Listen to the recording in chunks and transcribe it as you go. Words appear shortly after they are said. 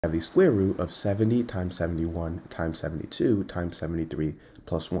have the square root of 70 times 71 times 72 times 73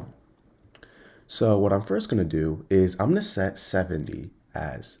 plus 1. So what I'm first going to do is I'm going to set 70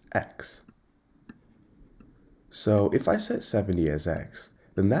 as x. So if I set 70 as x,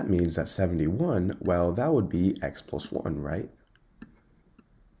 then that means that 71, well, that would be x plus 1, right?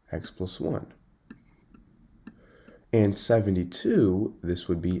 X plus 1. And 72, this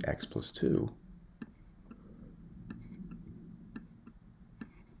would be x plus 2.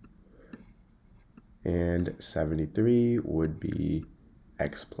 And 73 would be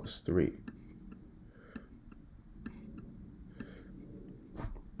x plus 3.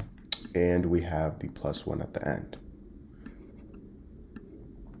 And we have the plus 1 at the end.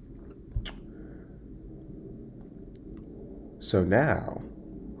 So now,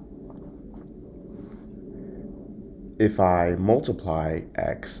 if I multiply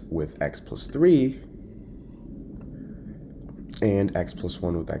x with x plus 3 and x plus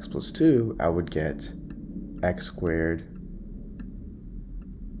 1 with x plus 2, I would get x squared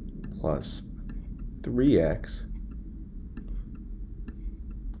plus 3x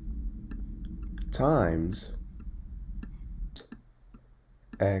times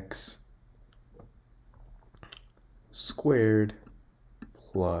x squared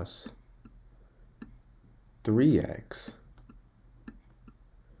plus 3x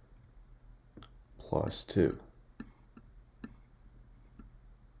plus 2.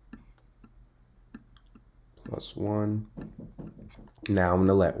 Plus 1. Now I'm going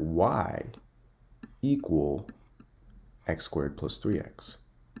to let y equal x squared plus 3x.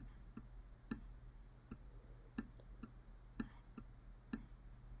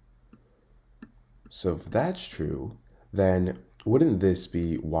 So if that's true, then wouldn't this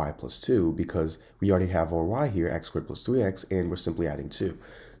be y plus 2? Because we already have our y here, x squared plus 3x, and we're simply adding 2.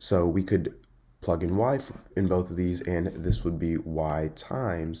 So we could plug in y in both of these, and this would be y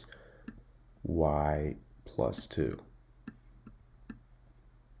times y plus 2.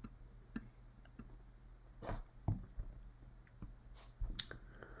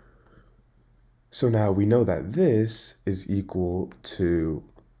 So now we know that this is equal to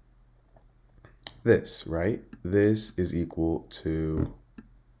this, right? This is equal to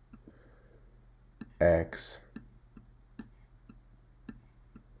x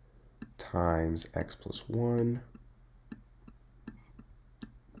times x plus 1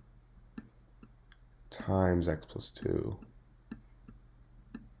 times x plus 2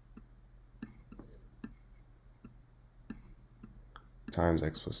 times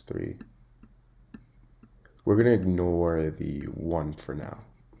x plus 3. We're going to ignore the 1 for now.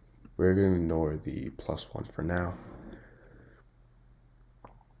 We're going to ignore the plus 1 for now.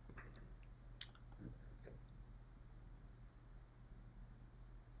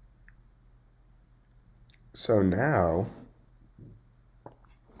 So now,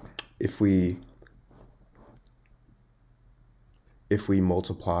 if we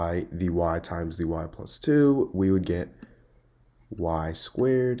multiply the y times the y plus 2, we would get y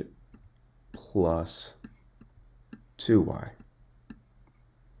squared plus 2y.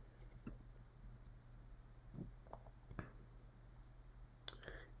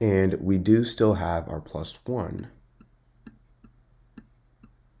 And we do still have our plus 1.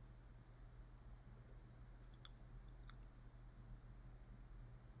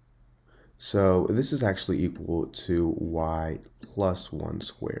 So this is actually equal to y plus 1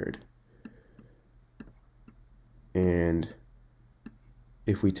 squared. And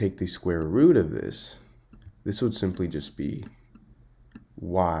if we take the square root of this, this would simply just be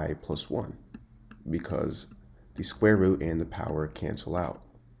y plus 1, because the square root and the power cancel out.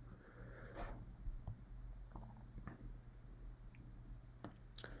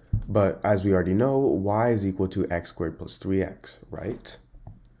 But as we already know, y is equal to x squared plus 3x, right?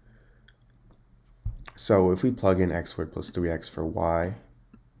 So if we plug in x squared plus 3x for y,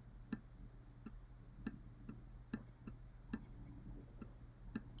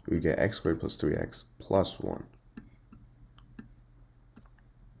 we get x squared plus 3x plus 1.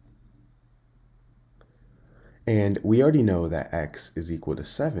 And we already know that x is equal to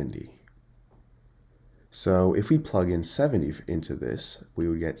 70. So if we plug in 70 into this, we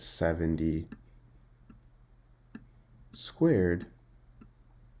would get 70 squared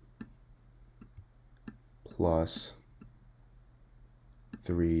plus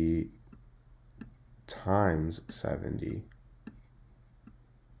 3 times 70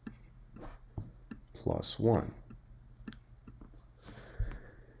 plus 1.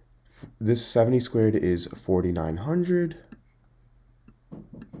 This 70 squared is 4,900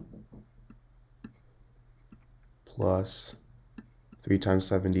 plus 3 times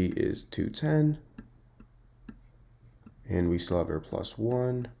 70 is 210, And we still have our plus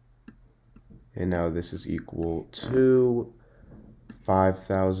 1. And now this is equal to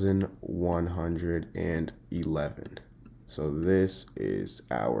 5,111. So this is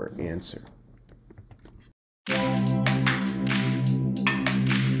our answer.